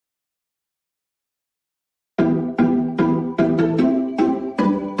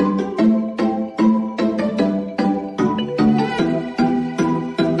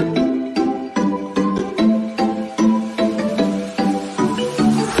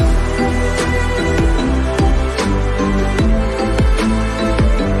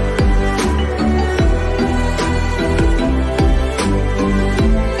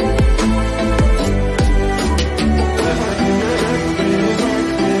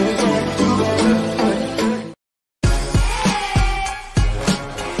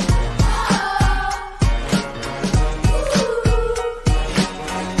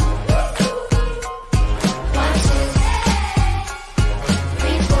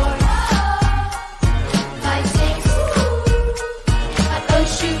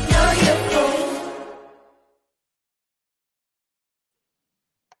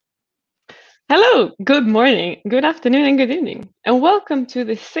So, good morning, good afternoon, and good evening, and welcome to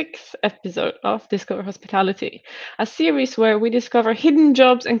the sixth episode of Discover Hospitality, a series where we discover hidden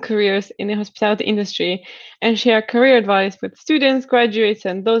jobs and careers in the hospitality industry and share career advice with students, graduates,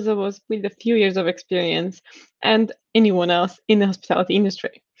 and those of us with a few years of experience and anyone else in the hospitality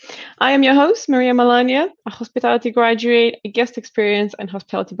industry. I am your host, Maria Malaniia, a hospitality graduate, a guest experience and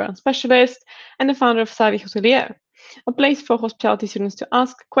hospitality brand specialist, and the founder of Savvy Hotelier, a place for hospitality students to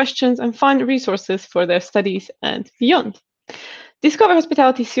ask questions and find resources for their studies and beyond. Discover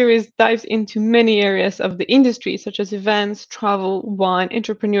Hospitality series dives into many areas of the industry, such as events, travel, wine,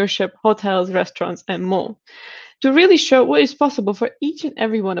 entrepreneurship, hotels, restaurants, and more, to really show what is possible for each and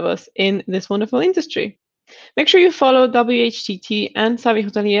every one of us in this wonderful industry. Make sure you follow WHTT and Savvy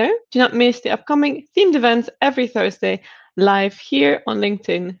Hotelier. Do not miss the upcoming themed events every Thursday live here on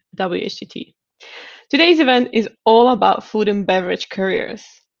LinkedIn WHTT. Today's event is all about food and beverage careers.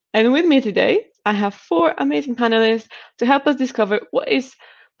 And with me today, I have four amazing panelists to help us discover what is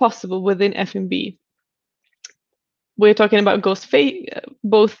possible within F&B. We're talking about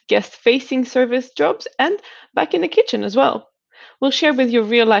both guest-facing service jobs and back in the kitchen as well. We'll share with you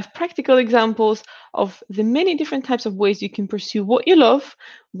real-life practical examples of the many different types of ways you can pursue what you love,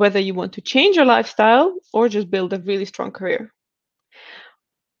 whether you want to change your lifestyle or just build a really strong career.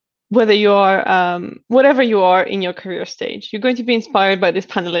 Whether you are, whatever you are in your career stage, you're going to be inspired by these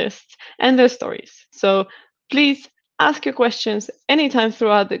panelists and their stories. So please ask your questions anytime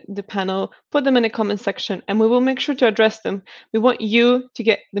throughout the panel, put them in the comment section, and we will make sure to address them. We want you to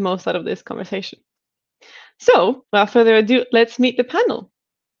get the most out of this conversation. So without further ado, let's meet the panel.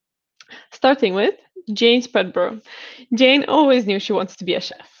 Starting with Jayne Spreadborough. Jayne always knew she wanted to be a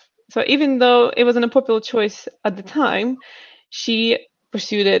chef. So even though it wasn't a popular choice at the time, she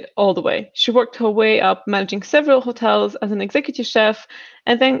pursued it all the way. She worked her way up, managing several hotels as an executive chef,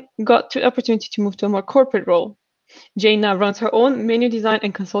 and then got the opportunity to move to a more corporate role. Jayne now runs her own menu design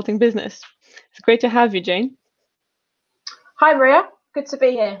and consulting business. It's great to have you, Jayne. Hi, Maria. Good to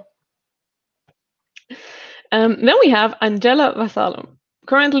be here. Then we have Angelo Vassallo,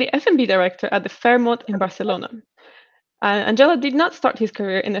 currently F&B director at the Fairmont in Barcelona. Angelo did not start his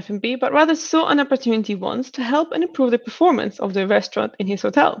career in F&B, but rather saw an opportunity once to help and improve the performance of the restaurant in his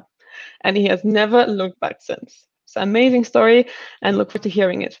hotel. And he has never looked back since. It's an amazing story, and look forward to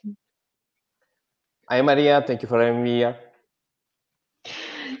hearing it. Hi, Maria. Thank you for having me here.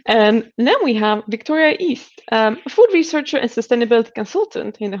 And then we have Victoria East, a food researcher and sustainability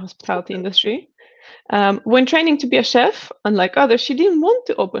consultant in the hospitality industry. When training to be a chef, unlike others, she didn't want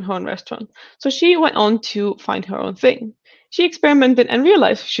to open her own restaurant. So she went on to find her own thing. She experimented and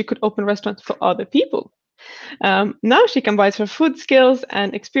realized she could open restaurants for other people. Now she combines her food skills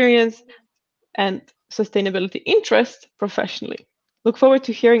and experience and sustainability interest professionally. Look forward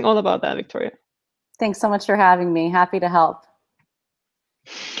to hearing all about that, Victoria. Thanks so much for having me. Happy to help.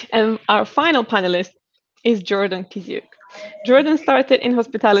 And our final panelist is Jordan Kiziuk. Jordan started in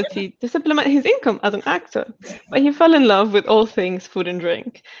hospitality to supplement his income as an actor, but he fell in love with all things food and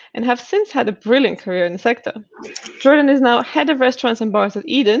drink and have since had a brilliant career in the sector. Jordan is now head of restaurants and bars at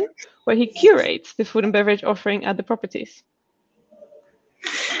Edyn, where he curates the food and beverage offering at the properties.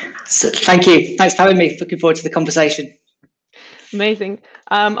 So, thank you. Thanks for having me. Looking forward to the conversation. Amazing.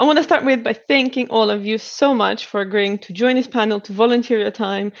 I want to start by thanking all of you so much for agreeing to join this panel, to volunteer your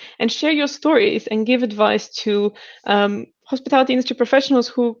time and share your stories and give advice to hospitality industry professionals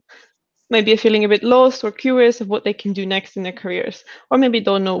who maybe are feeling a bit lost or curious of what they can do next in their careers, or maybe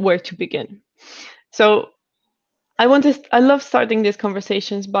don't know where to begin. So I love starting these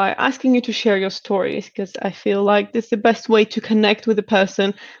conversations by asking you to share your stories, because I feel like this is the best way to connect with the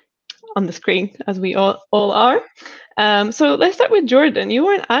person on the screen, as we all are. So let's start with Jordan. You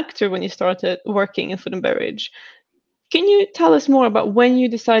were an actor when you started working in food and beverage. Can you tell us more about when you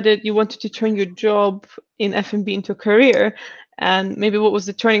decided you wanted to turn your job in F&B into a career, and maybe what was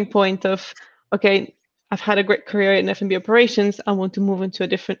the turning point of, okay, I've had a great career in F&B operations, I want to move into a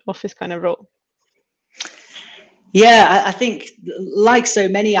different office kind of role? Yeah, I think like so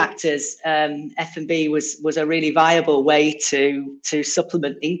many actors, F&B was a really viable way to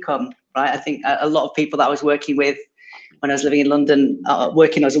supplement income, right? I think a lot of people that I was working with when I was living in London,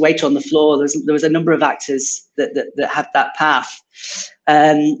 working as a waiter on the floor, there was a number of actors that had that path.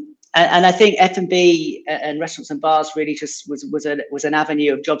 And I think F&B and restaurants and bars really just was an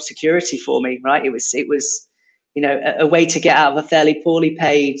avenue of job security for me, right? It was a way to get out of a fairly poorly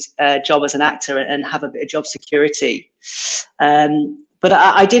paid job as an actor and have a bit of job security. But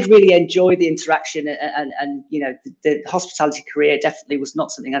I did really enjoy the interaction, and the hospitality career definitely was not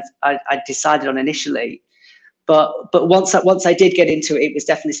something I decided on initially. But once I did get into it, it was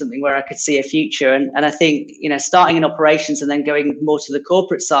definitely something where I could see a future. And I think, you know, starting in operations and then going more to the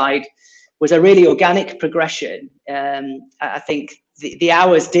corporate side was a really organic progression. I think the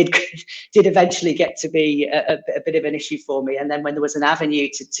hours did eventually get to be a bit of an issue for me. And then when there was an avenue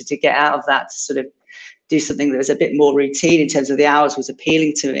to get out of that, to sort of do something that was a bit more routine in terms of the hours, was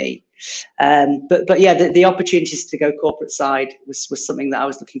appealing to me. But yeah, the opportunities to go corporate side was something that I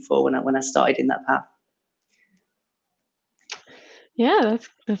was looking for when I started in that path. Yeah,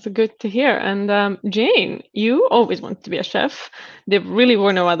 that's good to hear. And Jayne, you always wanted to be a chef. There really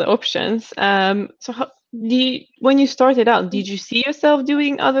were no other options. So when you started out, did you see yourself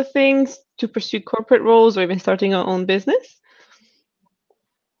doing other things to pursue corporate roles or even starting your own business?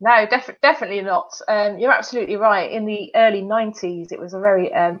 No, definitely not. You're absolutely right. In the early 90s, it was a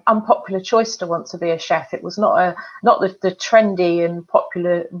very unpopular choice to want to be a chef. It was not the trendy and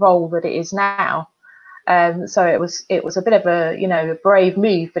popular role that it is now. So it was a bit of a brave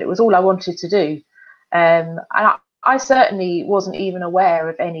move, but it was all I wanted to do. And I certainly wasn't even aware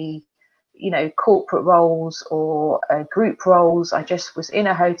of any corporate roles or group roles. I just was in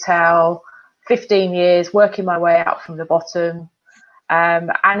a hotel 15 years working my way up from the bottom.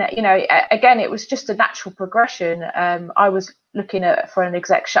 And again, it was just a natural progression. I was looking for an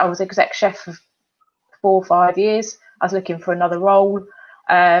exec. I was exec chef for 4 or 5 years. I was looking for another role,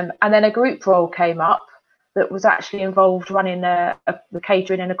 and then a group role came up that was actually involved running the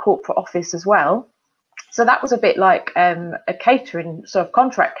catering in a corporate office as well. So that was a bit like a catering, sort of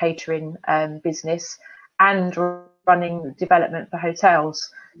contract catering business, and running development for hotels.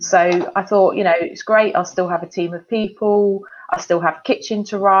 So I thought, it's great. I'll still have a team of people. I still have a kitchen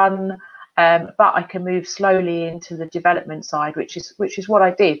to run, but I can move slowly into the development side, which is what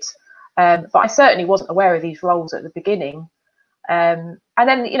I did. But I certainly wasn't aware of these roles at the beginning. And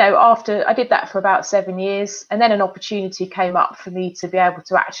then, after I did that for about 7 years, and then an opportunity came up for me to be able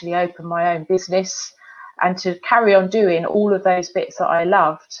to actually open my own business and to carry on doing all of those bits that I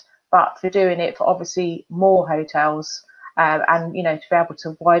loved, but for doing it for obviously more hotels, and, to be able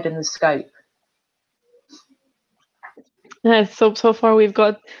to widen the scope. Yeah, so far we've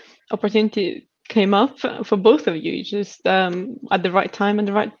got opportunity came up for both of you, just at the right time and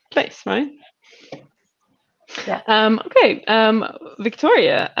the right place, right? Yeah. Okay,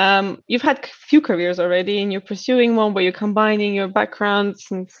 Victoria, you've had a few careers already, and you're pursuing one where you're combining your backgrounds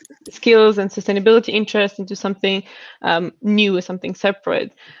and skills and sustainability interests into something new, something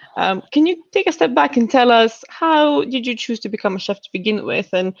separate. Can you take a step back and tell us, how did you choose to become a chef to begin with,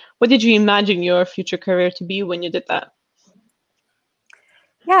 and what did you imagine your future career to be when you did that?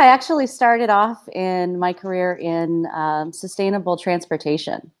 Yeah, I actually started off in my career in sustainable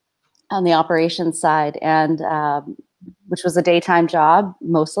transportation on the operations side, and which was a daytime job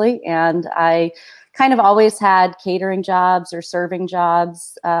mostly. And I kind of always had catering jobs or serving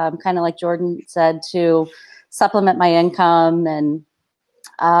jobs, kind of like Jordan said, to supplement my income. And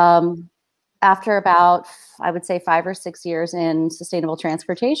after about, I would say, 5 or 6 years in sustainable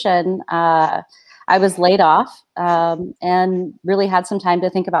transportation, I was laid off, and really had some time to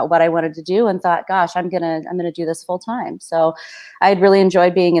think about what I wanted to do, and thought, gosh, I'm gonna do this full time. So I'd really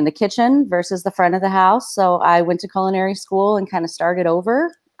enjoyed being in the kitchen versus the front of the house. So I went to culinary school and kind of started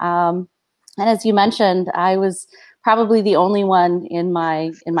over. And as you mentioned, I was probably the only one in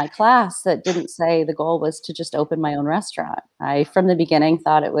my class that didn't say the goal was to just open my own restaurant. I, from the beginning,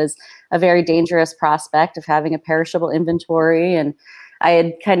 thought it was a very dangerous prospect of having a perishable inventory, and I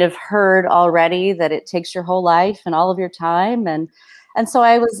had kind of heard already that it takes your whole life and all of your time. And so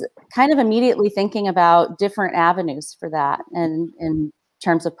I was kind of immediately thinking about different avenues for that, and in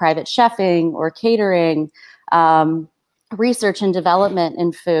terms of private chefing or catering, research and development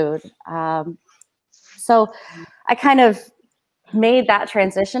in food. So I kind of made that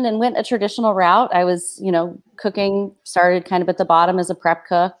transition and went a traditional route. I was, cooking, started kind of at the bottom as a prep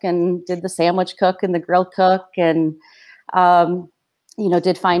cook, and did the sandwich cook and the grilled cook, and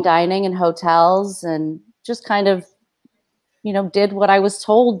did fine dining in hotels, and just kind of, did what I was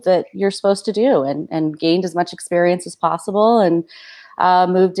told that you're supposed to do, and gained as much experience as possible, and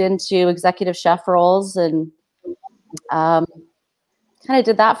moved into executive chef roles, and kind of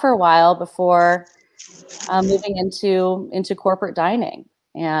did that for a while before moving into corporate dining.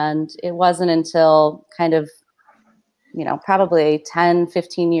 And it wasn't until kind of, probably 10,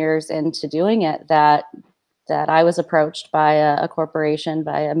 15 years into doing it that I was approached by a corporation,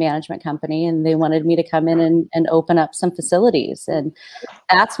 by a management company, and they wanted me to come in and open up some facilities. And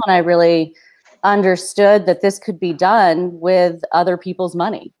that's when I really understood that this could be done with other people's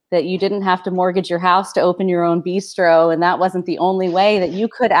money, that you didn't have to mortgage your house to open your own bistro. And that wasn't the only way, that you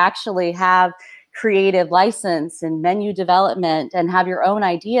could actually have creative license and menu development and have your own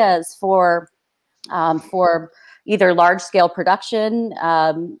ideas for either large scale production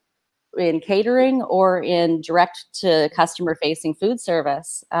in catering or in direct to customer facing food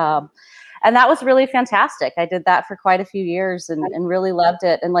service. And that was really fantastic. I did that for quite a few years and really loved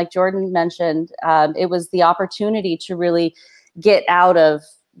it. And like Jordan mentioned, it was the opportunity to really get out of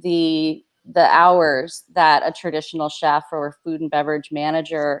the hours that a traditional chef or food and beverage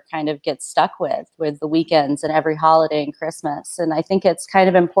manager kind of gets stuck with the weekends and every holiday and Christmas. And I think it's kind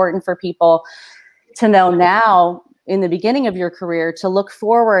of important for people to know now in the beginning of your career to look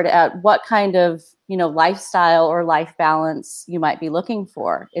forward at what kind of, lifestyle or life balance you might be looking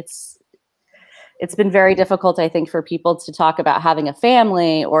for. It's been very difficult, I think, for people to talk about having a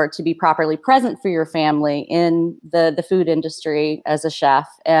family or to be properly present for your family in the food industry as a chef.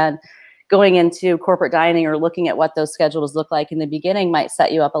 And going into corporate dining or looking at what those schedules look like in the beginning might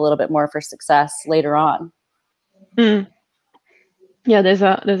set you up a little bit more for success later on. Mm. Yeah, there's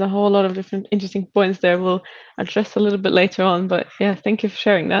a whole lot of different interesting points there we'll address a little bit later on. But yeah, thank you for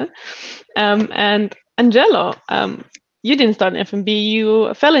sharing that. And Angelo, you didn't start in F&B,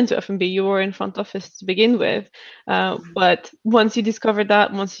 you fell into F&B, you were in front office to begin with. But once you discovered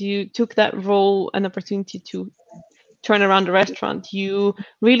that, once you took that role and opportunity to turn around the restaurant, you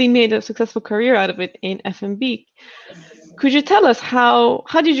really made a successful career out of it in F&B. Could you tell us how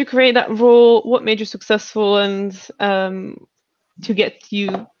did you create that role? What made you successful, and to get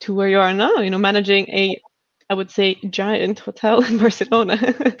you to where you are now, managing I would say, giant hotel in Barcelona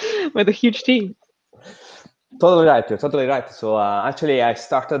with a huge team? Totally right. You're totally right. So actually, I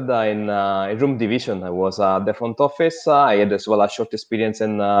started in room division. I was the front office. I had as well a short experience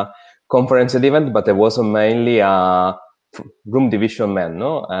in conference and event, but I was mainly a room division man,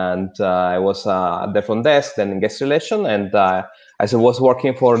 no? And I was at the front desk, then in guest relation, and as I was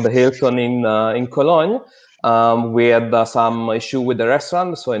working for the Hilton in Cologne, we had some issue with the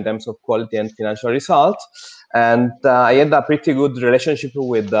restaurant, so in terms of quality and financial results. And I had a pretty good relationship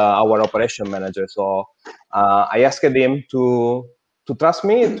with our operation manager. So I asked him to trust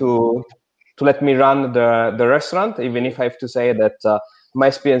me, to let me run the restaurant, even if I have to say that my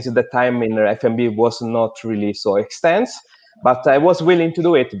experience at the time in F&B was not really so extensive. But I was willing to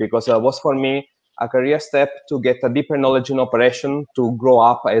do it because it was for me a career step to get a deeper knowledge in operation, to grow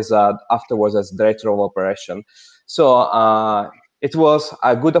up as afterwards as director of operation. So it was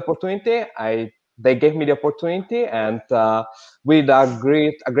a good opportunity. They gave me the opportunity, and we did a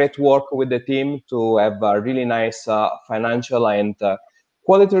great work with the team to have a really nice financial and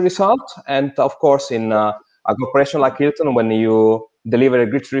quality result. And of course, in a corporation like Hilton, when you deliver a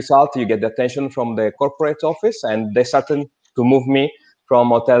great result, you get the attention from the corporate office, and they started to move me from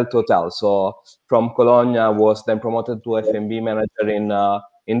hotel to hotel. So from Cologne, I was then promoted to F&B manager in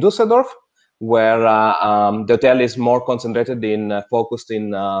Düsseldorf, where the hotel is more concentrated focused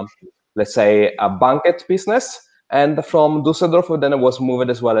in let's say a banquet business. And from Düsseldorf, then I was moved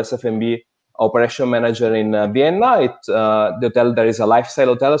as well as F&B operation manager in Vienna. The hotel there is a lifestyle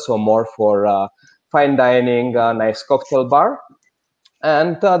hotel, so more for fine dining, nice cocktail bar.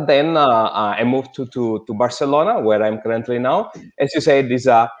 And then I moved to Barcelona, where I'm currently now. As you said, it's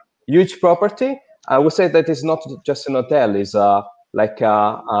a huge property. I would say that it's not just an hotel, it's like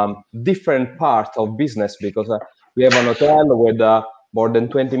a different part of business, because we have an hotel with more than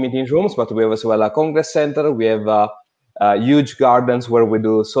 20 meeting rooms, but we have as well a congress center. We have huge gardens where we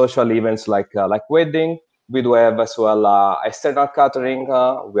do social events like wedding. We do have as well external catering.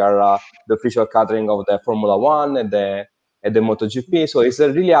 We are the official catering of the Formula One and the MotoGP. So it's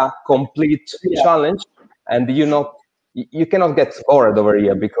really a complete challenge, and you cannot get bored over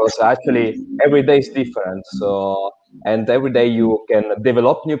here, because actually every day is different. So, and every day you can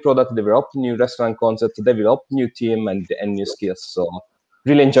develop new product, develop new restaurant concept, develop new team and new skills. So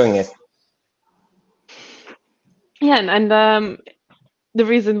really enjoying it. Yeah, and the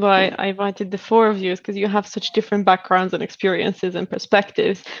reason why I invited the four of you is because you have such different backgrounds and experiences and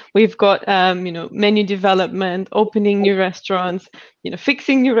perspectives. We've got, menu development, opening new restaurants,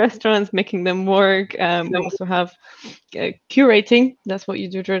 fixing new restaurants, making them work. We also have curating. That's what you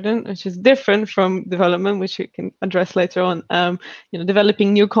do, Jordan, which is different from development, which we can address later on.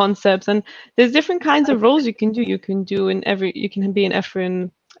 Developing new concepts, and there's different kinds of roles you can do. You can be in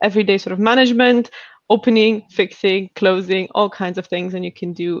everyday sort of management, opening, fixing, closing, all kinds of things, and you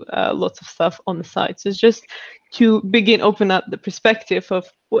can do lots of stuff on the side. So it's just to open up the perspective of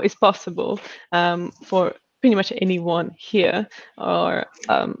what is possible for pretty much anyone here, or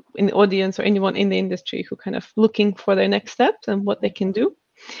in the audience, or anyone in the industry who kind of looking for their next steps and what they can do.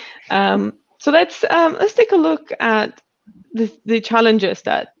 So let's take a look at the challenges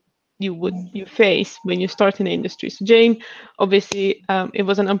that you face when you start in the industry. So Jayne, obviously, it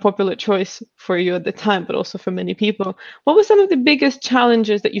was an unpopular choice for you at the time, but also for many people. What were some of the biggest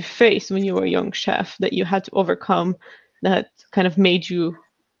challenges that you faced when you were a young chef that you had to overcome that kind of made you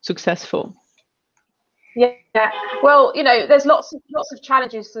successful? Yeah, well, there's lots of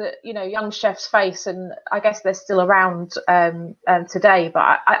challenges that young chefs face, and I guess they're still around today. But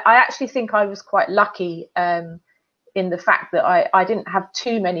I actually think I was quite lucky in the fact that I didn't have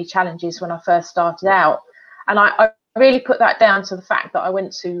too many challenges when I first started out, and I really put that down to the fact that I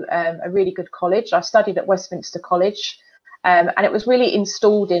went to a really good college. I studied at Westminster College, and it was really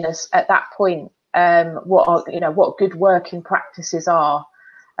installed in us at that point what good working practices are.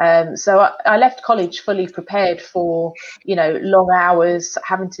 So I left college fully prepared for, long hours,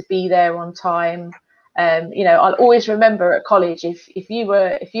 having to be there on time. I'll always remember at college, if you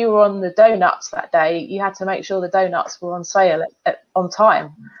were on the donuts that day, you had to make sure the donuts were on sale on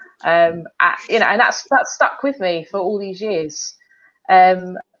time. And that's stuck with me for all these years.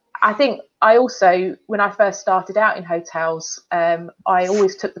 I think I also, when I first started out in hotels, I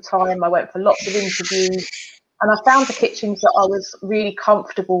always took the time. I went for lots of interviews. And I found the kitchens that I was really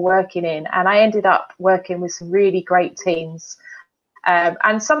comfortable working in, and I ended up working with some really great teams.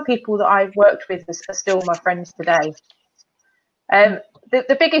 And some people that I've worked with are still my friends today.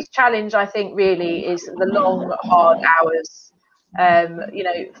 The biggest challenge, I think, really is the long, hard hours.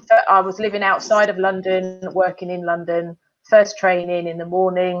 I was living outside of London, working in London, first train in the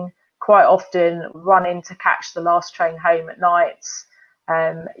morning, quite often running to catch the last train home at night.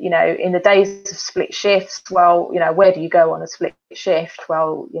 In the days of split shifts, well, where do you go on a split shift?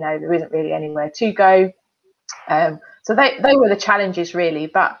 Well, there isn't really anywhere to go. So they were the challenges, really.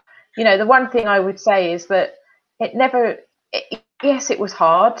 But, the one thing I would say is that yes, it was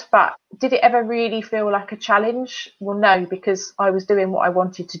hard, but did it ever really feel like a challenge? Well, no, because I was doing what I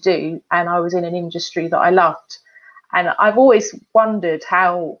wanted to do, and I was in an industry that I loved. And I've always wondered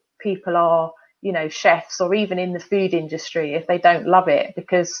how people are, chefs or even in the food industry, if they don't love it,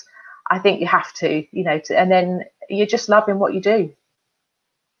 because I think you have to, and then you're just loving what you do.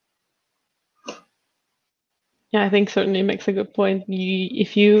 Yeah, I think certainly makes a good point.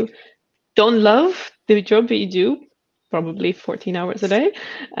 If you don't love the job that you do, probably 14 hours a day,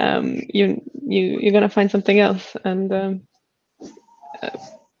 you're gonna find something else. And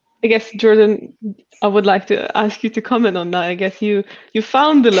I guess, Jordan, I would like to ask you to comment on that. I guess you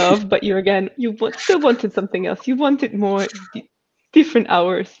found the love, but you still wanted something else. You wanted more different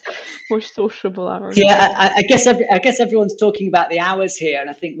hours, more sociable hours. Yeah, I guess everyone's talking about the hours here, and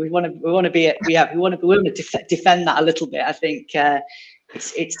I think we want to defend that a little bit. I think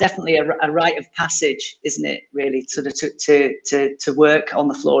it's definitely a rite of passage, isn't it? Really, sort of to work on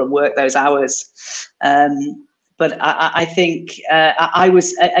the floor and work those hours. But I think I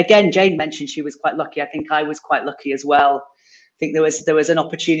was, again, Jayne mentioned she was quite lucky. I think I was quite lucky as well. I think there was an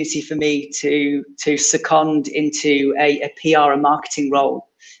opportunity for me to second into a PR and marketing role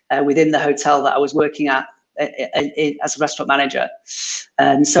within the hotel that I was working at as a restaurant manager.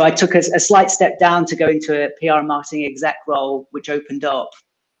 So I took a slight step down to go into a PR and marketing exec role, which opened up,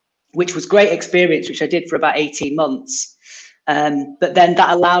 which was great experience, which I did for about 18 months. But then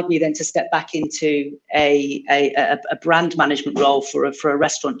that allowed me then to step back into a brand management role for a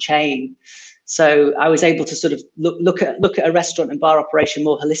restaurant chain. So I was able to sort of look at a restaurant and bar operation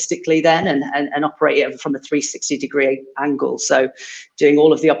more holistically then, and operate it from a 360-degree angle. So doing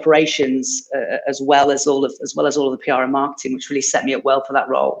all of the operations as well as all of the PR and marketing, which really set me up well for that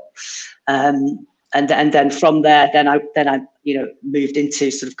role. And then from there, then I moved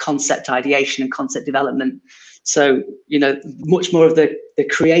into sort of concept ideation and concept development. So, much more of the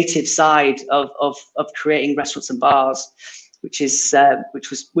creative side of creating restaurants and bars, which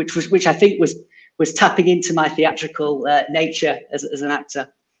I think was tapping into my theatrical nature as an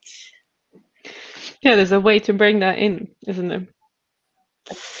actor. Yeah, there's a way to bring that in, isn't there?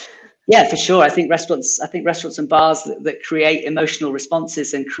 Yeah, for sure. I think restaurants and bars that create emotional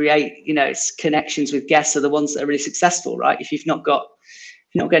responses and create, connections with guests are the ones that are really successful, right? If you've not got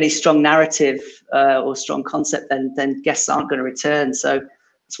any strong narrative or strong concept, then guests aren't going to return. So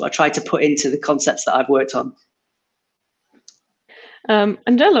that's what I try to put into the concepts that I've worked on.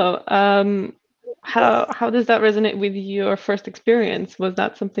 Angelo, how does that resonate with your first experience? Was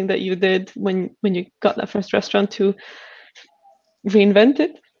that something that you did when you got that first restaurant to reinvent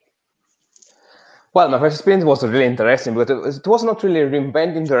it? Well, my first experience was really interesting, but it was not really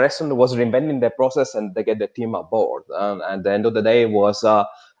reinventing the restaurant, it was reinventing the process and to get the team aboard. And at the end of the day, it was there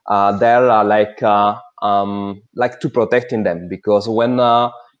like to protecting them, because when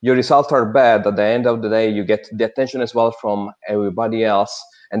your results are bad, at the end of the day, you get the attention as well from everybody else.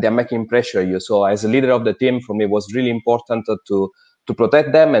 and they're making pressure on you. So as a leader of the team, for me, it was really important to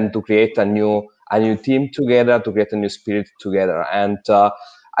protect them and to create a new team together, to create a new spirit together. And I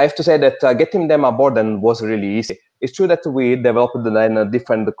have to say that getting them aboard and was really easy. It's true that we developed then a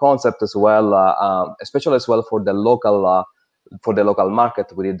different concept as well, especially as well for the local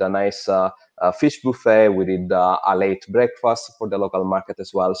market. We did a nice fish buffet. We did a late breakfast for the local market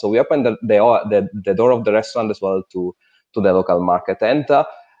as well. So we opened the door of the restaurant as well to the local market. And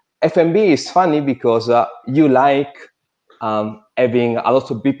F&B is funny because you like having a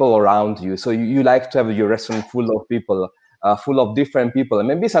lot of people around you. So you like to have your restaurant full of people, full of different people. And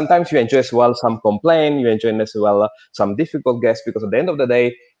maybe sometimes you enjoy as well some complaint, you enjoy as well some difficult guests, because at the end of the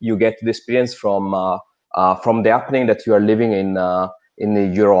day, you get the experience from the happening that you are living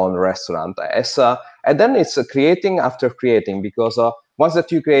in your own restaurant. And then it's creating after creating, because once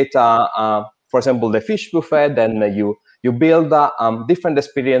that you create, for example, the fish buffet, then you build a different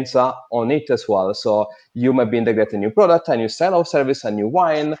experience on it as well. So you maybe integrate a new product, a new style of service, a new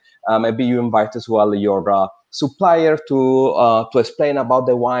wine. Maybe you invite as well your supplier to explain about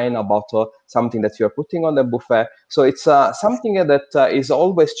the wine, about something that you're putting on the buffet. So it's something that is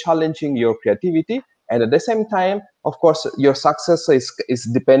always challenging your creativity. And at the same time, of course, your success is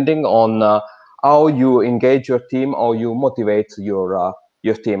depending on how you engage your team, how you motivate your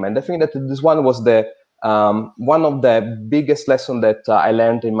team. And I think that this one was one of the biggest lessons that I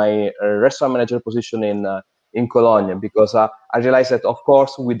learned in my restaurant manager position in Cologne, because I realized that, of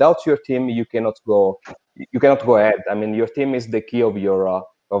course, without your team, you cannot go ahead. I mean, your team is the key of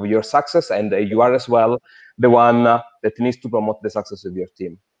your success, and you are as well the one that needs to promote the success of your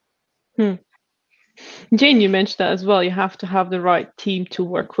team. Jayne, you mentioned that as well. You have to have the right team to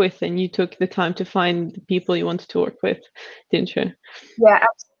work with, and you took the time to find the people you wanted to work with, didn't you? Yeah,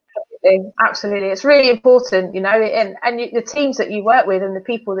 absolutely. It's really important, and the teams that you work with and the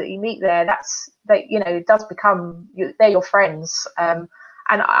people that you meet there, it does become, they're your friends. And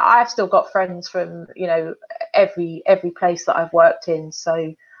I've still got friends from, every place that I've worked in.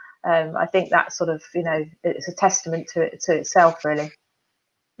 So I think that sort of, it's a testament to itself, really.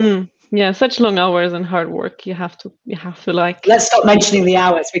 Yeah, such long hours and hard work. You have to like. Let's stop mentioning the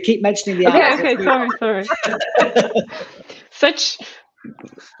hours. We keep mentioning the hours. Okay, sorry. Such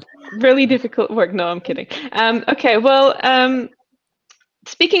really difficult work. No, I'm kidding. Okay, well,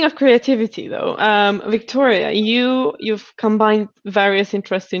 speaking of creativity, though, Victoria, you've combined various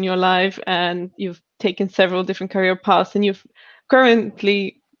interests in your life, and you've taken several different career paths, and you've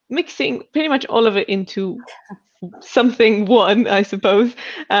currently mixing pretty much all of it into something one, I suppose.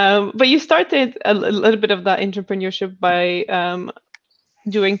 But you started a little bit of that entrepreneurship by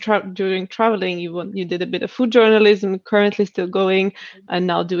during traveling. You did a bit of food journalism, currently still going, and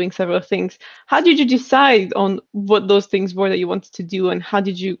now doing several things. How did you decide on what those things were that you wanted to do, and how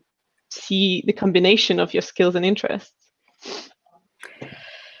did you see the combination of your skills and interests?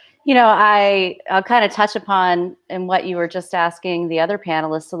 I'll kind of touch upon in what you were just asking the other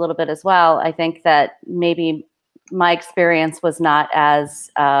panelists a little bit as well. I think that maybe my experience was not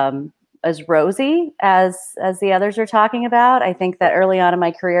as rosy as the others are talking about. I think that early on in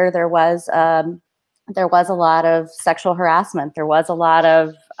my career, there was a lot of sexual harassment. There was a lot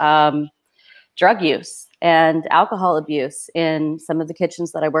of drug use and alcohol abuse in some of the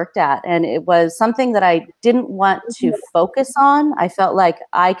kitchens that I worked at. And it was something that I didn't want to focus on. I felt like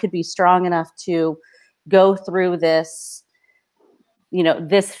I could be strong enough to go through this,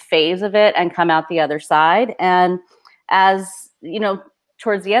 this phase of it and come out the other side. And as,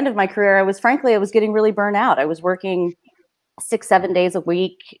 towards the end of my career, I was getting really burnt out. I was working 6-7 days a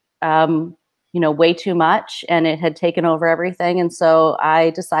week, way too much, and it had taken over everything. And so I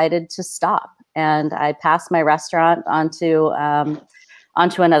decided to stop, and I passed my restaurant onto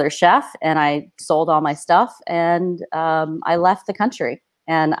another chef, and I sold all my stuff, and I left the country.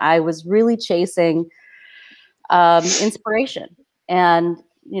 And I was really chasing inspiration. And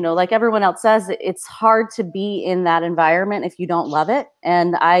like everyone else says, it's hard to be in that environment if you don't love it.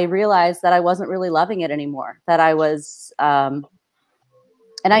 And I realized that I wasn't really loving it anymore, that I was, and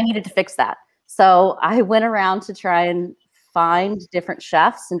I needed to fix that. So I went around to try and find different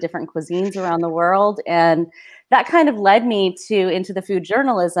chefs and different cuisines around the world. And that kind of led me into the food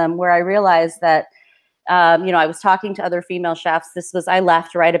journalism, where I realized that, I was talking to other female chefs. I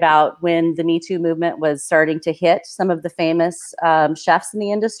left right about when the Me Too movement was starting to hit some of the famous chefs in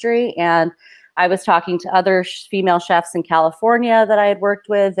the industry. And I was talking to other female chefs in California that I had worked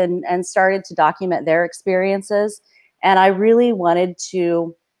with, and started to document their experiences. And I really wanted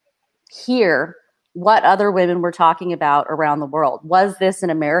to hear what other women were talking about around the world. Was this an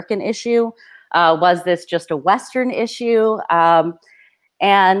American issue? Was this just a Western issue?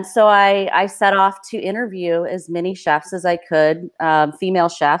 And so I set off to interview as many chefs as I could, female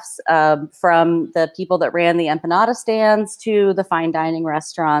chefs, from the people that ran the empanada stands to the fine dining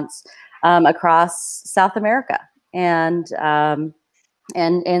restaurants across South America and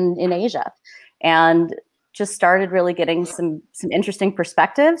in Asia, and just started really getting some interesting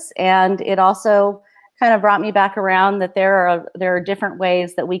perspectives. And it also kind of brought me back around that there are different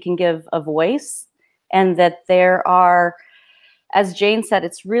ways that we can give a voice, and that there are, as Jayne said,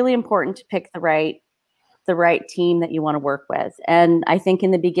 it's really important to pick the right team that you want to work with. And I think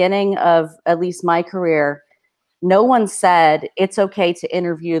in the beginning of at least my career, no one said it's okay to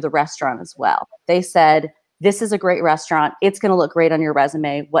interview the restaurant as well. They said, this is a great restaurant. It's going to look great on your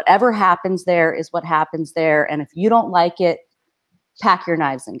resume. Whatever happens there is what happens there. And if you don't like it, pack your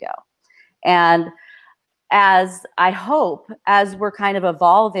knives and go. And as I hope, as we're kind of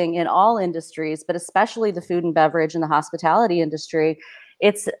evolving in all industries, but especially the food and beverage and the hospitality industry,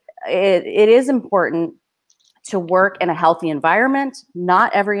 it is important to work in a healthy environment.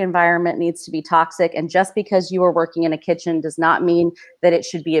 Not every environment needs to be toxic. And just because you are working in a kitchen does not mean that it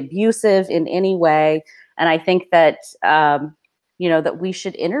should be abusive in any way. And I think that, that we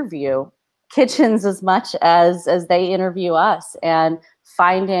should interview kitchens as much as they interview us. And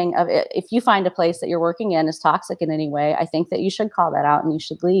if you find a place that you're working in is toxic in any way, I think that you should call that out and you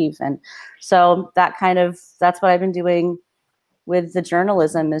should leave. And so that's what I've been doing with the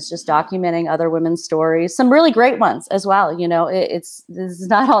journalism, is just documenting other women's stories, some really great ones as well. This is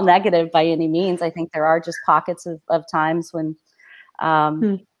not all negative by any means. I think there are just pockets of times when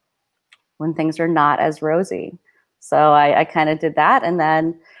things are not as rosy. So I kind of did that. And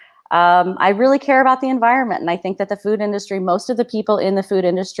then I really care about the environment. And I think that the food industry, most of the people in the food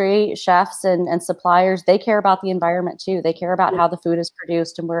industry, chefs and suppliers, they care about the environment too. They care about how the food is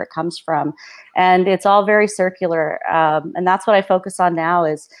produced and where it comes from. And it's all very circular. And that's what I focus on now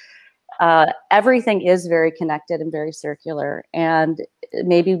is everything is very connected and very circular. And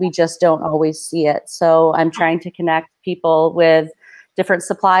maybe we just don't always see it. So I'm trying to connect people with different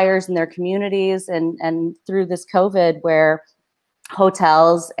suppliers in their communities. And through this COVID, where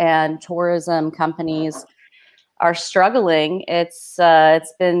hotels and tourism companies are struggling, it's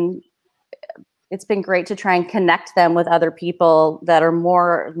been great to try and connect them with other people that are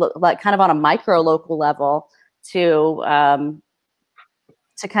more like kind of on a micro local level to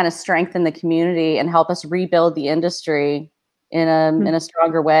kind of strengthen the community and help us rebuild the industry in a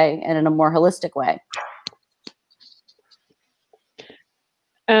stronger way and in a more holistic way.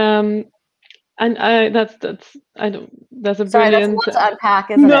 And that's a brilliant. Sorry, that's a lot to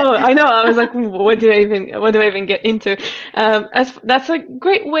unpack, isn't it? No, I know. I was like, what do I even get into? That's a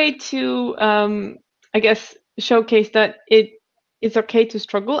great way to, I guess, showcase that it's okay to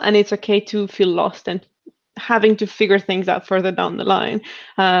struggle and it's okay to feel lost and having to figure things out further down the line.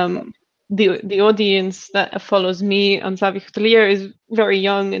 The audience that follows me on Savvy Hotelier is very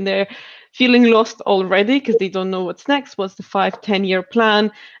young, and they're feeling lost already because they don't know what's next. What's the 5-10 year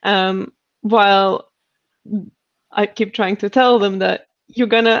plan? While I keep trying to tell them that you're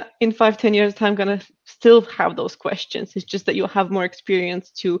gonna, in 5-10 years time, gonna still have those questions. It's just that you'll have more experience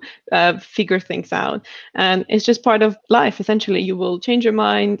to figure things out. And it's just part of life. Essentially, you will change your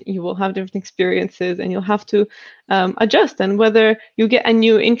mind, you will have different experiences, and you'll have to adjust. And whether you get a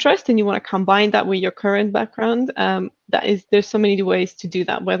new interest and you want to combine that with your current background, there's so many ways to do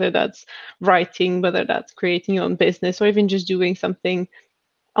that, whether that's writing, whether that's creating your own business, or even just doing something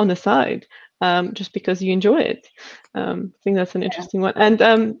on the side, just because you enjoy it. I think that's an interesting one.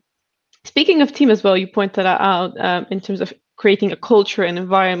 And speaking of team as well, you pointed that out in terms of creating a culture and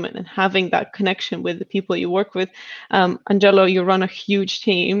environment and having that connection with the people you work with. Angelo, you run a huge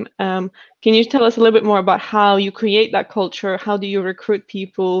team. Can you tell us a little bit more about how you create that culture? How do you recruit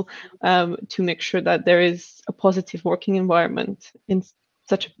people to make sure that there is a positive working environment in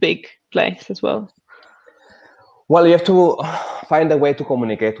such a big place as well? Well, you have to find a way to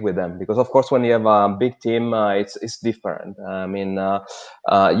communicate with them, because of course, when you have a big team, it's different. I mean,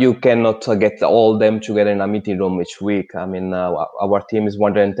 you cannot get all them together in a meeting room each week. I mean, our team is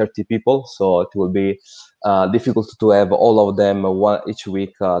 130 people, so it will be difficult to have all of them each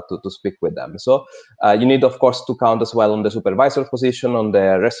week to speak with them. So you need, of course, to count as well on the supervisor position, on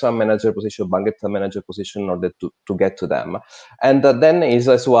the restaurant manager position, banquet manager position, in order to get to them. And then is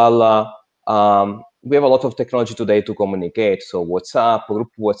as well, we have a lot of technology today to communicate. So WhatsApp, group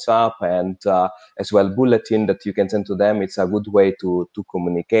WhatsApp, and as well bulletin that you can send to them. It's a good way to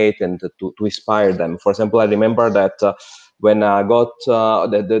communicate and to inspire them. For example, I remember that when I got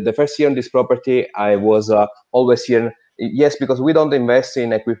the first year on this property, I was always here. Yes, because we don't invest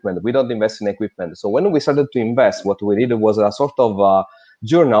in equipment. So when we started to invest, what we did was a sort of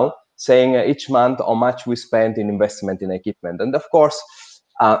journal saying each month how much we spent in investment in equipment. And of course,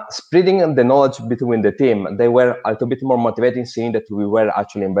 spreading the knowledge between the team, they were a little bit more motivating, seeing that we were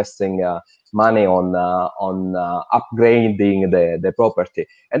actually investing money on upgrading the property.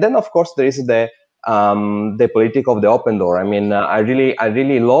 And then, of course, there is the politic of the open door. I mean, I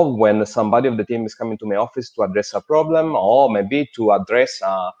really love when somebody of the team is coming to my office to address a problem, or maybe to address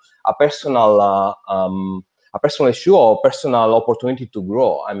a personal issue or personal opportunity to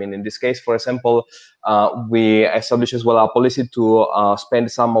grow. I mean, in this case, for example, we established as well a policy to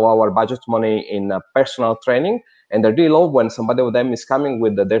spend some of our budget money in personal training. And I really love when somebody of them is coming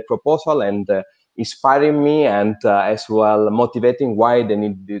with their proposal and inspiring me, and as well motivating why they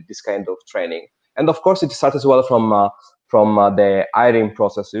need this kind of training. And of course, it starts as well from the hiring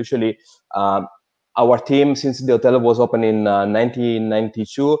process. Usually, our team, since the hotel was open in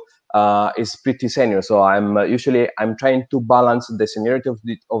 1992, is pretty senior. So I'm trying to balance the seniority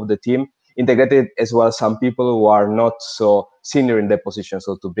of the team, integrated as well some people who are not so senior in their position.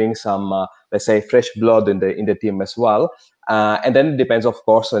 So to bring some, let's say, fresh blood in the team as well. And then it depends, of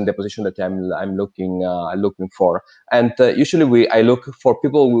course, on the position that I'm looking for. And usually I look for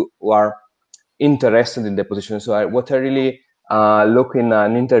people who are interested in the position. So what I really look in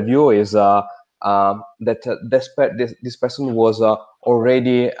an interview is that this person was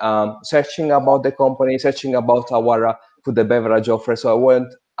already searching about the company, searching about our food and beverage offer. So I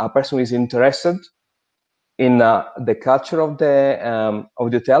want a person who is interested in the culture of the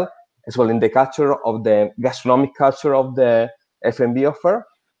hotel, as well in the culture of the gastronomic culture of the F&B offer,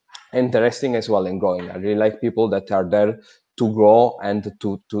 interesting as well in growing. I really like people that are there to grow and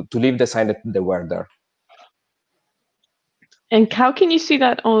to leave the sign that they were there. And how can you see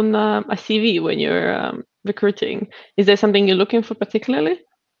that on a CV when you're recruiting? Is there something you're looking for particularly?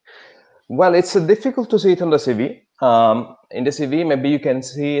 Well, it's difficult to see it on the CV. In the CV, maybe you can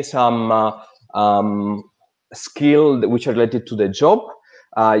see some skill which are related to the job.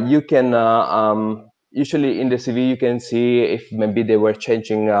 You can usually in the CV you can see if maybe they were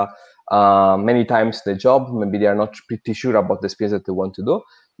changing many times the job. Maybe they are not pretty sure about the skills that they want to do.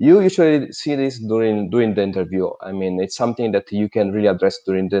 You usually see this during the interview. I mean, it's something that you can really address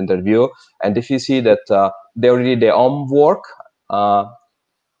during the interview. And if you see that they already did their homework,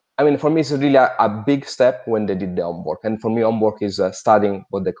 I mean, for me, it's really a big step when they did the homework. And for me, homework is studying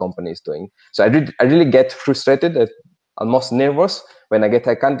what the company is doing. So I really get frustrated, almost nervous when I get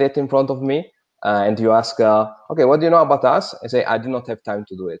a candidate in front of me and you ask, okay, what do you know about us? I say, I do not have time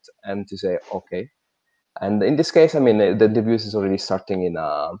to do it. And you say, okay. And in this case, I mean, the interview is already starting in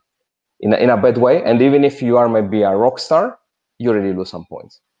a bad way. And even if you are maybe a rock star, you already lose some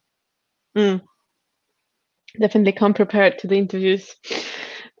points. Definitely come prepared to the interviews.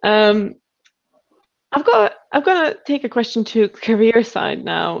 I've got to take a question to career side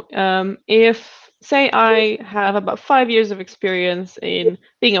now. If say I have about 5 years of experience in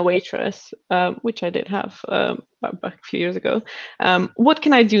being a waitress, which I did have back a few years ago, what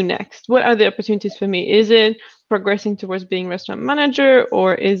can I do next? What are the opportunities for me? Is it progressing towards being restaurant manager,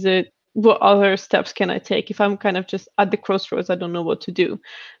 or is it what other steps can I take if I'm kind of just at the crossroads? I don't know what to do.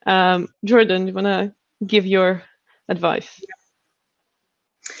 Jordan, you want to give your advice?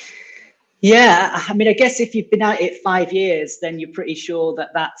 Yeah, I mean, I guess if you've been at it 5 years, then you're pretty sure that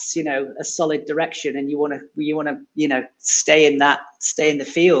that's, you know, a solid direction, and you want to, you know, stay in the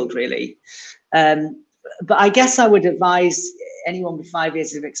field really. But I guess I would advise anyone with 5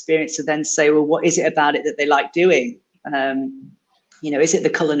 years of experience to then say, well, what is it about it that they like doing? You know, is it the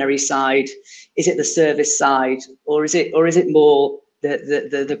culinary side? Is it the service side? Or is it more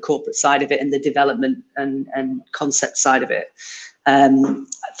the corporate side of it and the development and concept side of it?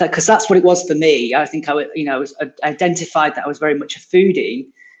 Because that's what it was for me. I think I identified that I was very much a foodie,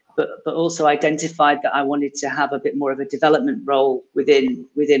 but also identified that I wanted to have a bit more of a development role within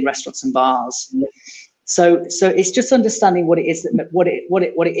restaurants and bars. So it's just understanding what it is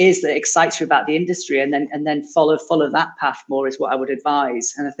that excites you about the industry, and then follow that path more is what I would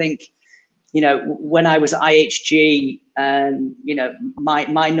advise. And I think, you know, when I was at IHG, you know,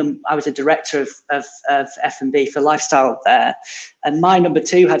 I was a director of F&B for lifestyle there, and my number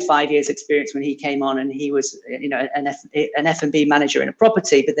two had 5 years experience when he came on, and he was, you know, an F&B manager in a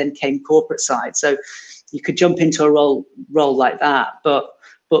property, but then came corporate side. So you could jump into a role like that. But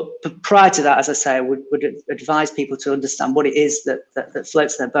prior to that, as I say, I would advise people to understand what it is that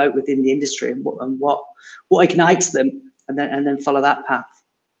floats their boat within the industry, and what ignites them, and then follow that path.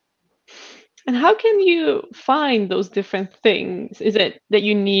 And how can you find those different things? Is it that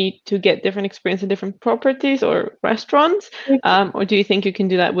you need to get different experience in different properties or restaurants? Or do you think you can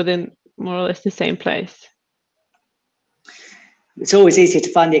do that within more or less the same place? it's always easier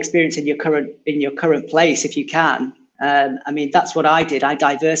to find the experience in your current place if you can. I mean, that's what I did. I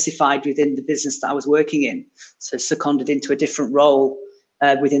diversified within the business that I was working in, so seconded into a different role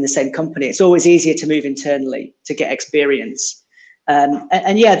within the same company. It's always easier to move internally to get experience.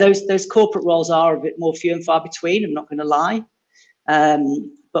 And yeah, those corporate roles are a bit more few and far between, I'm not going to lie.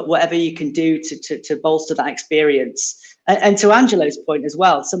 But whatever you can do to bolster that experience. And to Angelo's point as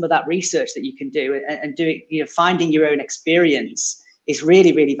well, some of that research that you can do and doing, finding your own experience is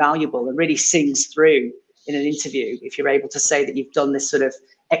really, really valuable and really sings through in an interview if you're able to say that you've done this sort of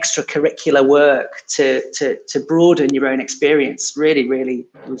extracurricular work to broaden your own experience. Really, really,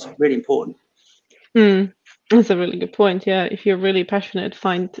 was really important. That's a really good point. Yeah, if you're really passionate,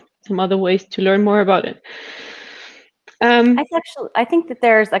 find some other ways to learn more about it. I think that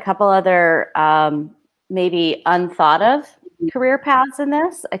there's a couple other maybe unthought of career paths in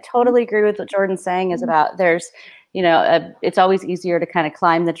this. I totally agree with what Jordan's saying is about there's, it's always easier to kind of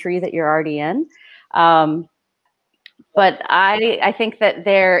climb the tree that you're already in. But I think that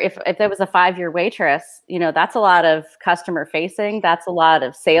if there was a 5-year waitress, that's a lot of customer facing. That's a lot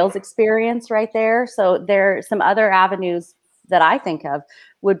of sales experience right there. So there are some other avenues that I think of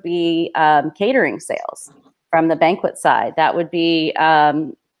would be catering sales from the banquet side. That would be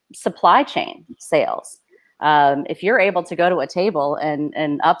supply chain sales. If you're able to go to a table and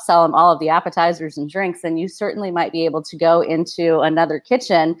upsell them all of the appetizers and drinks, then you certainly might be able to go into another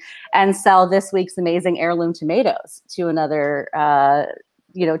kitchen and sell this week's amazing heirloom tomatoes to another,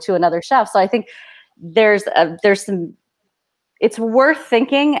 to another chef. So I think there's some, it's worth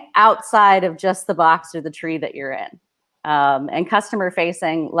thinking outside of just the box or the tree that you're in. And customer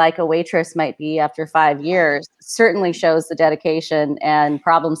facing, like a waitress might be after 5 years, certainly shows the dedication and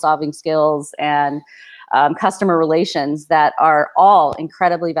problem solving skills and customer relations that are all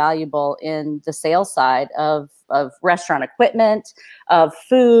incredibly valuable in the sales side of restaurant equipment, of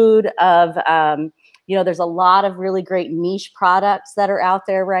food, of, there's a lot of really great niche products that are out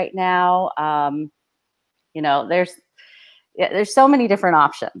there right now. There's so many different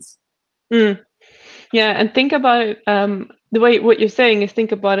options. Yeah, and think about it, the way what you're saying is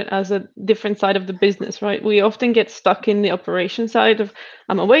think about it as a different side of the business, right? We often get stuck in the operation side of,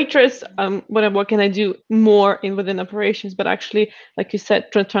 I'm a waitress, what can I do more within operations? But actually, like you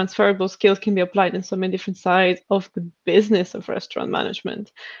said, transferable skills can be applied in so many different sides of the business of restaurant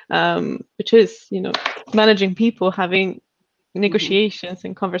management, which is, managing people, having negotiations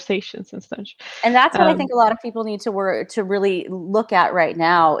and conversations and such. And that's what I think a lot of people need to really look at right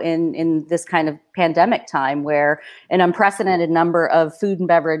now in this kind of pandemic time, where an unprecedented number of food and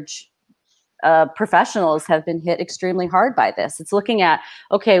beverage professionals have been hit extremely hard by this. It's looking at,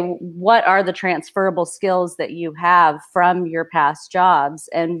 okay, what are the transferable skills that you have from your past jobs,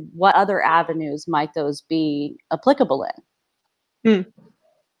 and what other avenues might those be applicable in?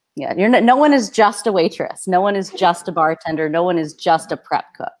 Yeah, no one is just a waitress. No one is just a bartender. No one is just a prep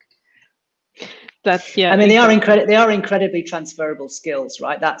cook. I mean, they are incredibly transferable skills,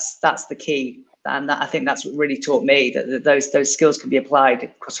 right? That's the key, and I think that's what really taught me that those skills can be applied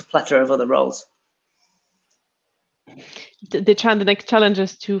across a plethora of other roles. The next challenge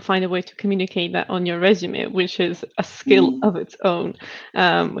is to find a way to communicate that on your resume, which is a skill of its own,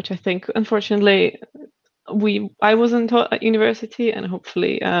 which I think, unfortunately, I wasn't taught at university, and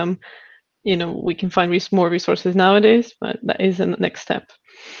hopefully, we can find more resources nowadays. But that is the next step.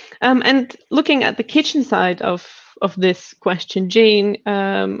 And looking at the kitchen side of this question, Jayne,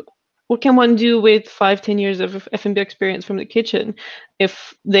 what can one do with 5-10 years of F&B experience from the kitchen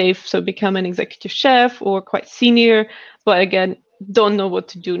if they've become an executive chef or quite senior, but again don't know what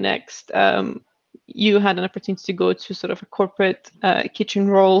to do next? You had an opportunity to go to sort of a corporate kitchen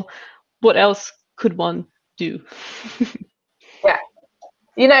role. What else could one do?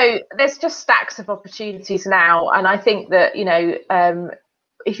 Yeah, there's just stacks of opportunities now, and I think that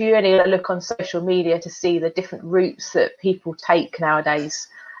if you only look on social media to see the different routes that people take nowadays,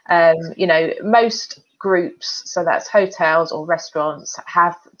 most groups, so that's hotels or restaurants,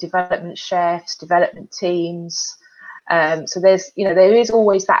 have development chefs, development teams. So there is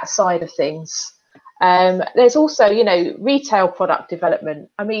always that side of things. There's also, retail product development.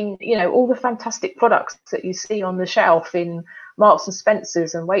 I mean, all the fantastic products that you see on the shelf in Marks and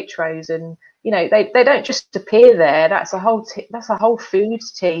Spencer's and Waitrose, and they don't just appear there. That's a whole food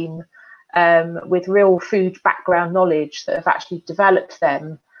team with real food background knowledge that have actually developed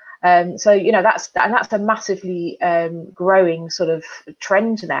them. So that's a massively growing sort of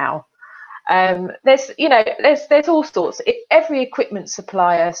trend now. There's all sorts. Every equipment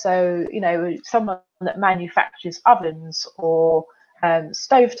supplier, so someone that manufactures ovens or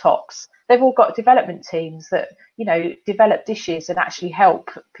stovetops. They've all got development teams that, you know, develop dishes and actually help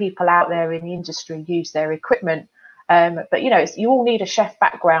people out there in the industry use their equipment. But, you know, you all need a chef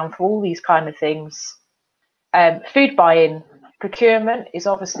background for all these kind of things. Food buying, procurement is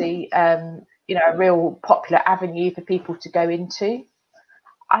obviously, you know, a real popular avenue for people to go into.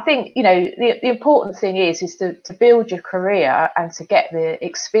 I think, you know, the important thing is to build your career and to get the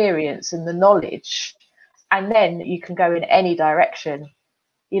experience and the knowledge, and then you can go in any direction.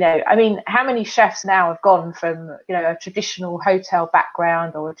 You know, I mean, how many chefs now have gone from, you know, a traditional hotel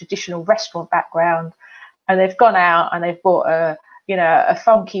background or a traditional restaurant background, and they've gone out and they've bought a, you know, a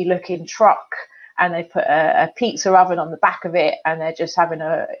funky looking truck, and they put a pizza oven on the back of it, and they're just having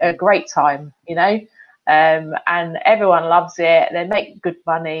a great time, you know, and everyone loves it. They make good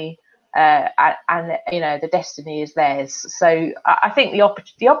money, and you know, the destiny is theirs. So I think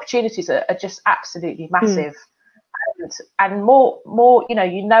the opportunities are just absolutely massive. And more,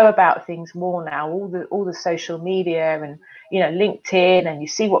 you know about things more now. All the social media and, you know, LinkedIn, and you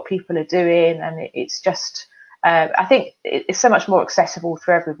see what people are doing, and it's just, I think it's so much more accessible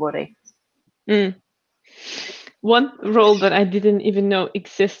for everybody. One role that I didn't even know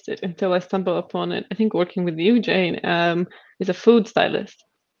existed until I stumbled upon it, I think working with you, Jayne, is a food stylist.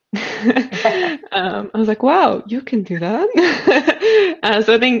 I was like, wow, you can do that.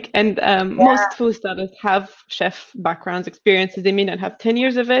 So I think, and most food stylists have chef backgrounds, experiences. They may not have 10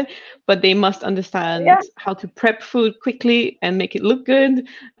 years of it, but they must understand how to prep food quickly and make it look good.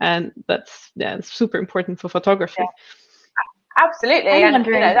 And that's super important for photography. Absolutely. And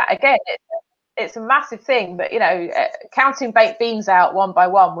you know, that again, it's a massive thing, but you know, counting baked beans out one by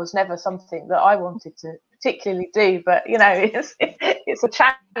one was never something that I wanted to particularly do, but you know, it's a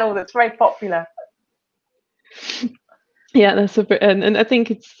channel that's very popular. Yeah, that's super. And I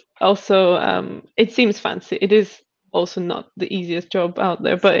think it's also it seems fancy. It is also not the easiest job out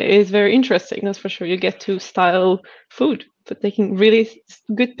there, but it is very interesting, that's for sure. You get to style food, but taking really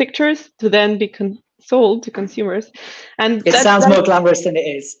good pictures to then be sold to consumers. And it sounds more glamorous than it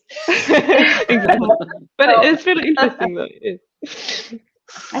is. Exactly. But it's really interesting though.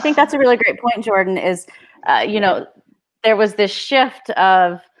 I think that's a really great point, Jordan, is you know, there was this shift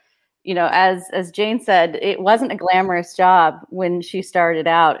of, you know, as Jayne said, it wasn't a glamorous job when she started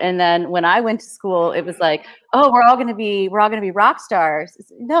out. And then when I went to school, it was like, oh, we're all going to be rock stars.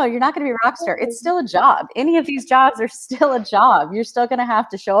 No, you're not going to be a rock star. It's still a job. Any of these jobs are still a job. You're still going to have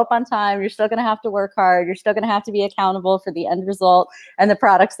to show up on time. You're still going to have to work hard. You're still going to have to be accountable for the end result and the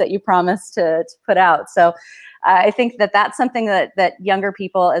products that you promise to put out. So I think that that's something that younger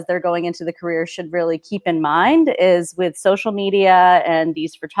people, as they're going into the career, should really keep in mind, is with social media and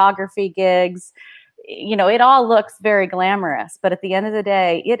these photography gigs, you know, it all looks very glamorous, but at the end of the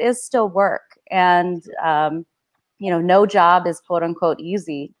day, it is still work. And, you know, no job is quote unquote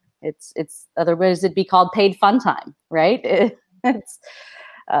easy. It's otherwise it'd be called paid fun time, right? It's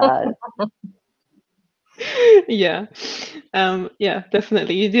yeah,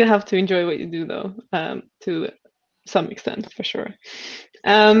 definitely. You do have to enjoy what you do, though, to some extent, for sure.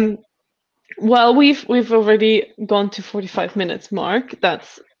 Well, we've already gone to 45 minutes mark.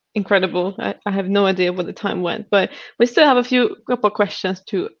 That's incredible. I have no idea what the time went, but we still have a couple of questions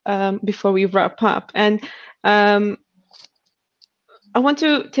to before we wrap up. And I want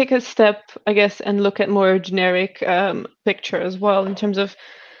to take a step, I guess, and look at more generic picture as well in terms of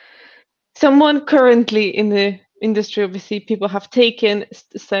someone currently in the industry. Obviously, people have taken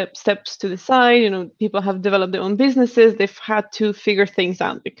steps to the side. You know, people have developed their own businesses. They've had to figure things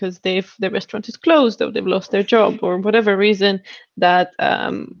out because their restaurant is closed, or they've lost their job, or whatever reason that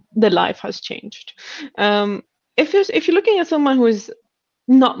their life has changed. If you're looking at someone who is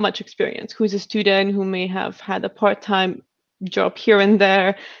not much experience, who's a student, who may have had a part-time job here and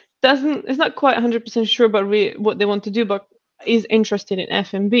there, is not quite 100% sure about what they want to do, but is interested in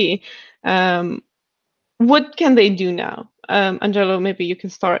F&B, what can they do now? Angelo, maybe you can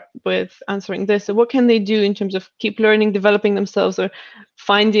start with answering this. So what can they do in terms of keep learning, developing themselves, or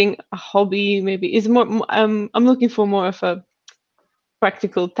finding a hobby? Maybe is more. I'm looking for more of a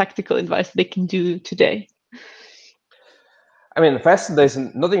practical, tactical advice they can do today. I mean, first, there's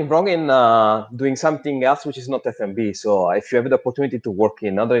nothing wrong in doing something else which is not F&B. So if you have the opportunity to work in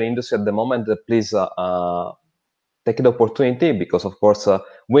another industry at the moment, please take the opportunity, because of course,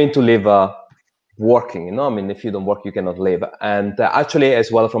 we need to live working, you know. I mean, if you don't work, you cannot live. And actually,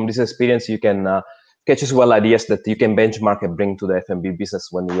 as well, from this experience, you can catch as well ideas that you can benchmark and bring to the F&B business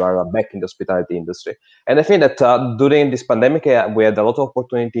when you are back in the hospitality industry. And I think that during this pandemic, we had a lot of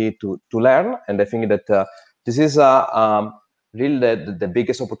opportunity to learn. And I think that this is really the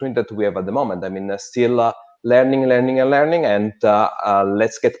biggest opportunity that we have at the moment. I mean, still learning, and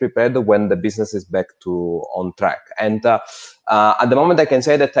let's get prepared when the business is back to on track. And at the moment, I can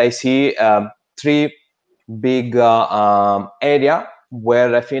say that I see three big area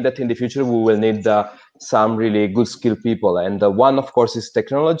where I think that in the future we will need some really good skilled people. And one, of course, is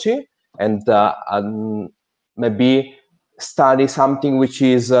technology, and maybe study something which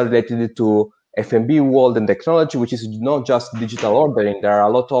is related to F&B world and technology, which is not just digital ordering. There are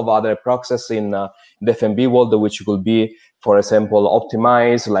a lot of other processes in the F&B world which could be, for example,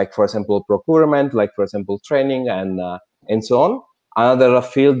 optimized, like for example procurement, like for example training, and so on. Another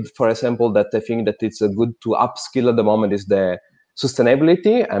field, for example, that I think that it's good to upskill at the moment is the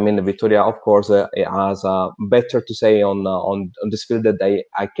sustainability. I mean, Victoria, of course, has better to say on this field that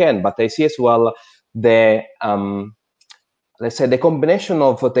I can, but I see as well the let's say the combination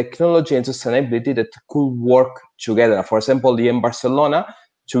of technology and sustainability that could work together. For example, here in Barcelona,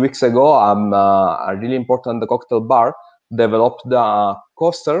 2 weeks ago, a really important cocktail bar developed a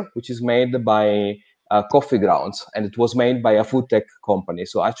coaster which is made by coffee grounds, and it was made by a food tech company.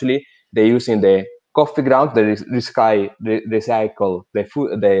 So actually, they're using the coffee grounds, they recycle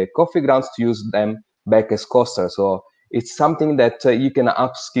the coffee grounds to use them back as coasters. So it's something that you can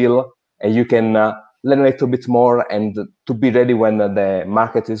upskill and you can learn a little bit more and to be ready when the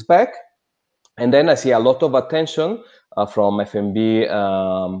market is back. And then I see a lot of attention from F&B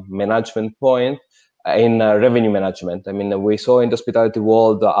management point in revenue management. I mean, we saw in the hospitality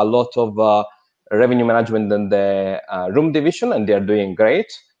world a lot of revenue management in the room division, and they are doing great.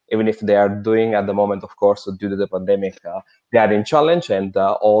 Even if they are doing at the moment, of course, due to the pandemic, they are in challenge, and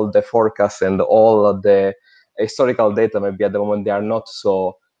all the forecasts and all of the historical data maybe at the moment, they are not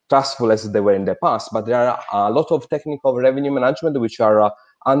so trustful as they were in the past. But there are a lot of technical revenue management which are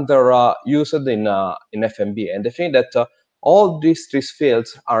used in F&B. And I think that all these three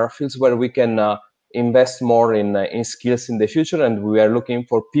fields are fields where we can invest more in skills in the future, and we are looking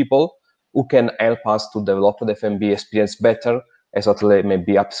for people who can help us to develop the F&B experience better, as well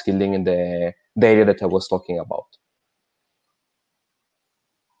maybe upskilling in the area that I was talking about.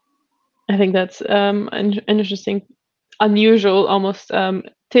 I think that's an interesting, unusual almost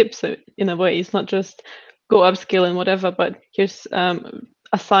tips in a way. It's not just go upskill and whatever, but here's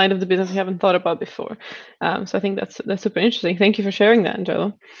a side of the business we haven't thought about before. So I think that's super interesting. Thank you for sharing that,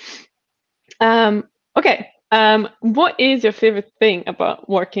 Angelo. Okay. What is your favorite thing about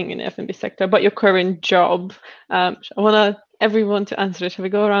working in the F&B sector, about your current job? I want everyone to answer it. Shall we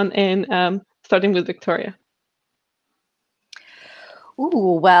go around and starting with Victoria?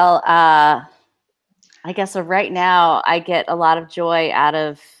 Ooh, well, I guess right now I get a lot of joy out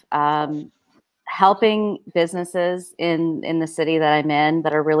of helping businesses in the city that I'm in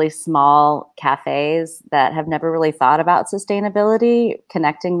that are really small cafes that have never really thought about sustainability,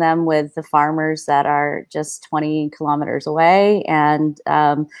 connecting them with the farmers that are just 20 kilometers away, and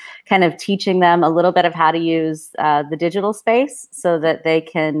kind of teaching them a little bit of how to use the digital space so that they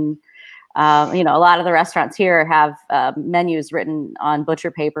can, a lot of the restaurants here have menus written on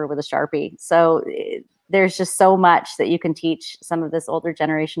butcher paper with a Sharpie. So there's just so much that you can teach some of this older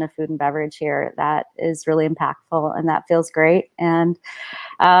generation of food and beverage here that is really impactful, and that feels great. And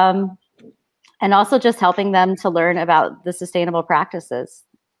also just helping them to learn about the sustainable practices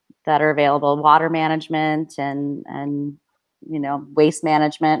that are available, water management and waste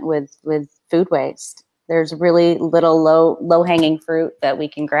management with food waste. There's really little low hanging fruit that we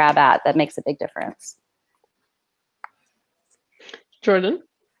can grab at that makes a big difference. Jordan?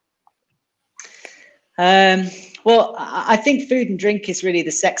 Well, I think food and drink is really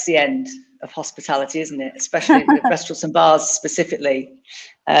the sexy end of hospitality, isn't it? Especially with restaurants and bars specifically.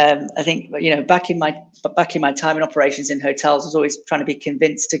 I think back in my time in operations in hotels, I was always trying to be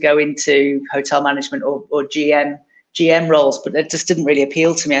convinced to go into hotel management or GM roles, but it just didn't really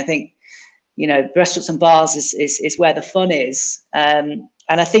appeal to me. I think restaurants and bars is where the fun is, and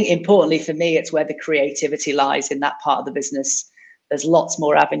I think importantly for me, it's where the creativity lies in that part of the business. There's lots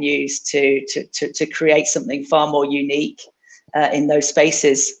more avenues to create something far more unique in those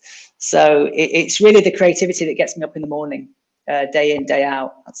spaces. So it's really the creativity that gets me up in the morning, day in, day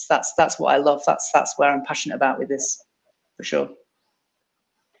out. That's what I love. That's where I'm passionate about with this, for sure.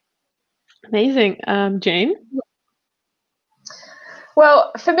 Amazing. Jayne?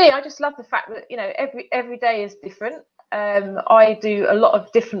 Well, for me, I just love the fact that every day is different. I do a lot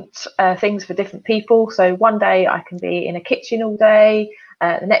of different things for different people. So one day I can be in a kitchen all day.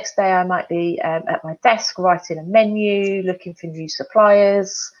 The next day I might be at my desk writing a menu, looking for new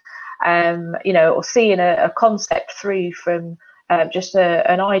suppliers, or seeing a concept through from just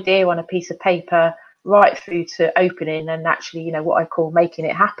an idea on a piece of paper right through to opening and actually, what I call making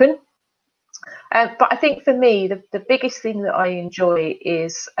it happen. But I think for me, the biggest thing that I enjoy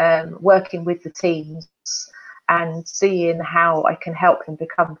is working with the teams and seeing how I can help them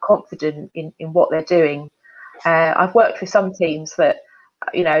become confident in what they're doing. I've worked with some teams that,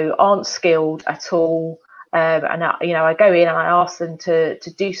 aren't skilled at all. And I go in and I ask them to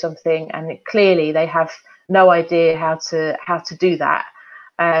do something, and clearly they have no idea how to do that.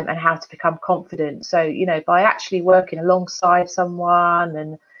 And how to become confident. So, by actually working alongside someone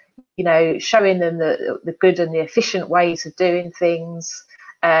and, showing them the good and the efficient ways of doing things.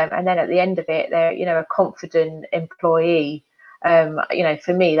 And then at the end of it, they're, a confident employee.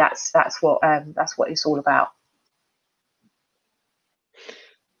 For me, that's what it's all about.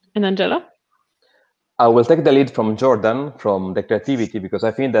 And Angelo? I will take the lead from Jordan from the creativity, because I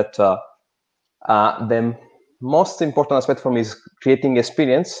think that the most important aspect for me is creating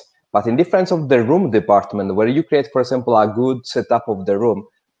experience, but in difference of the room department, where you create, for example, a good setup of the room,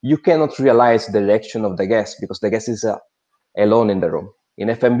 you cannot realize the reaction of the guest because the guest is alone in the room.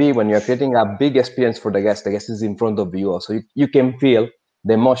 In F&B, when you're creating a big experience for the guest is in front of you. So you can feel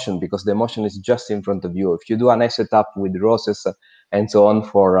the emotion because the emotion is just in front of you. If you do a nice setup with roses and so on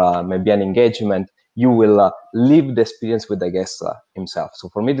for maybe an engagement, you will live the experience with the guest himself. So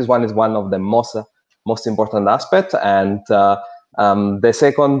for me, this one is one of the most important aspect. And the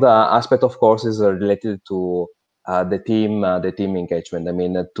second aspect, of course, is related to the team engagement. I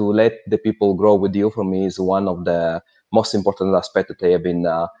mean, to let the people grow with you, for me, is one of the most important aspects that I have in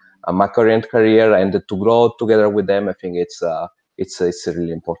my current career, and to grow together with them, I think it's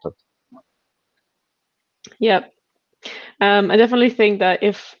really important. Yeah. I definitely think that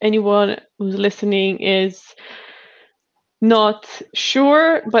if anyone who's listening is not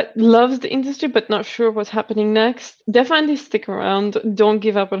sure but loves the industry but not sure what's happening next, definitely stick around. Don't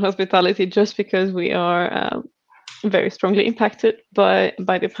give up on hospitality just because we are very strongly impacted by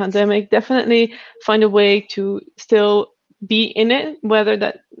the pandemic. Definitely find a way to still be in it, whether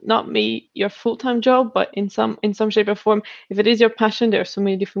that not be your full-time job, but in some shape or form. If it is your passion, there are so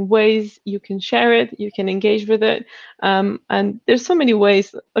many different ways you can share it, you can engage with it, and there's so many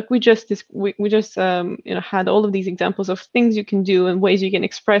ways. Like we just had all of these examples of things you can do and ways you can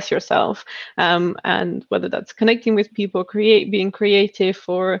express yourself, and whether that's connecting with people, being creative,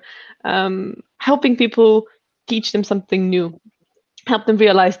 or helping people, teach them something new, help them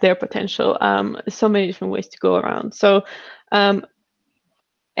realize their potential. So many different ways to go around. So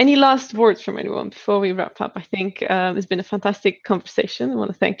any last words from anyone before we wrap up? I think it's been a fantastic conversation. I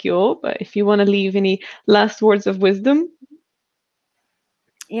want to thank you all, but if you want to leave any last words of wisdom.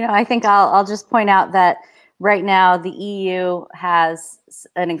 I think I'll just point out that right now the EU has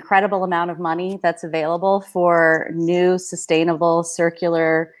an incredible amount of money that's available for new sustainable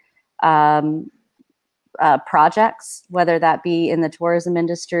circular projects, whether that be in the tourism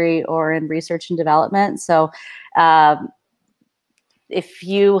industry or in research and development. So if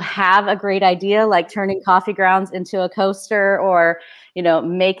you have a great idea, like turning coffee grounds into a coaster, or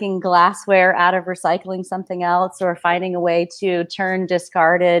making glassware out of recycling something else, or finding a way to turn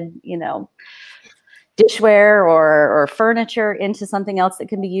discarded dishware or furniture into something else that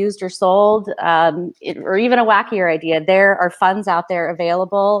can be used or sold, or even a wackier idea, there are funds out there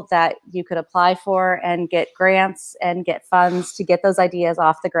available that you could apply for and get grants and get funds to get those ideas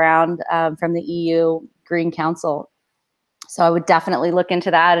off the ground from the EU Green Council. So I would definitely look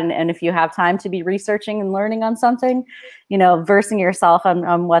into that. And if you have time to be researching and learning on something, versing yourself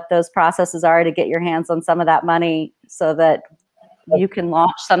on what those processes are to get your hands on some of that money so that you can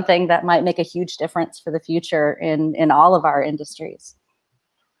launch something that might make a huge difference for the future in all of our industries.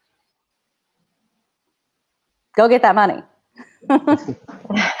 Go get that money.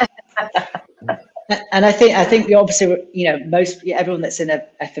 And I think we obviously, everyone that's in a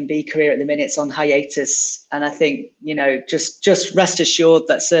F&B career at the minute's on hiatus. And I think, just rest assured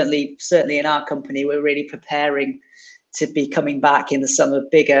that certainly in our company, we're really preparing to be coming back in the summer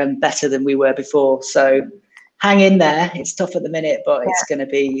bigger and better than we were before. So hang in there. It's tough at the minute, but it's going to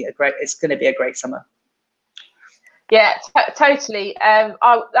be a great summer. Yeah, totally.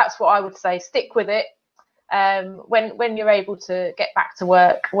 That's what I would say. Stick with it. When you're able to get back to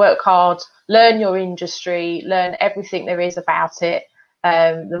work hard, learn your industry, learn everything there is about it.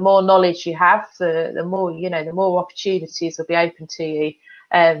 The more knowledge you have, the more the more opportunities will be open to you.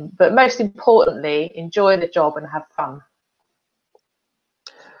 But most importantly, enjoy the job and have fun.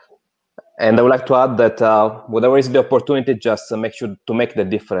 And I would like to add that whatever is the opportunity, just make sure to make the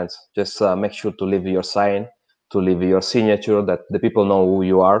difference. Just make sure to leave your sign, to leave your signature, that the people know who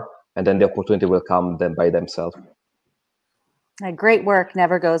you are, and then the opportunity will come then by themselves. Great work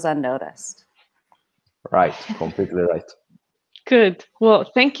never goes unnoticed. Right, completely right. Good. Well,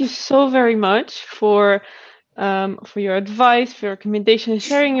 thank you so very much for your advice, for your recommendation,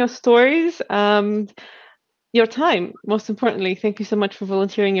 sharing your stories, your time. Most importantly, thank you so much for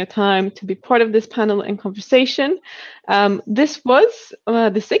volunteering your time to be part of this panel and conversation. This was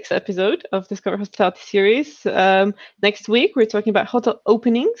the 6th episode of Discover Hospitality series. Next week, we're talking about hotel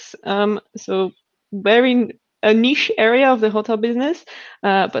openings. So very a niche area of the hotel business,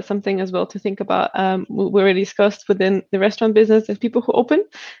 but something as well to think about. We already discussed within the restaurant business, there's people who open.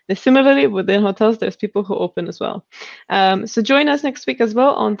 Similarly, within hotels, there's people who open as well. So join us next week as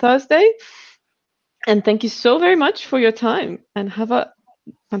well on Thursday. And thank you so very much for your time, and have a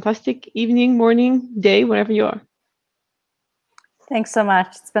fantastic evening, morning, day, wherever you are. Thanks so much.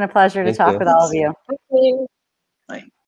 It's been a pleasure to Thank talk you. with all of you. Thank you. Right.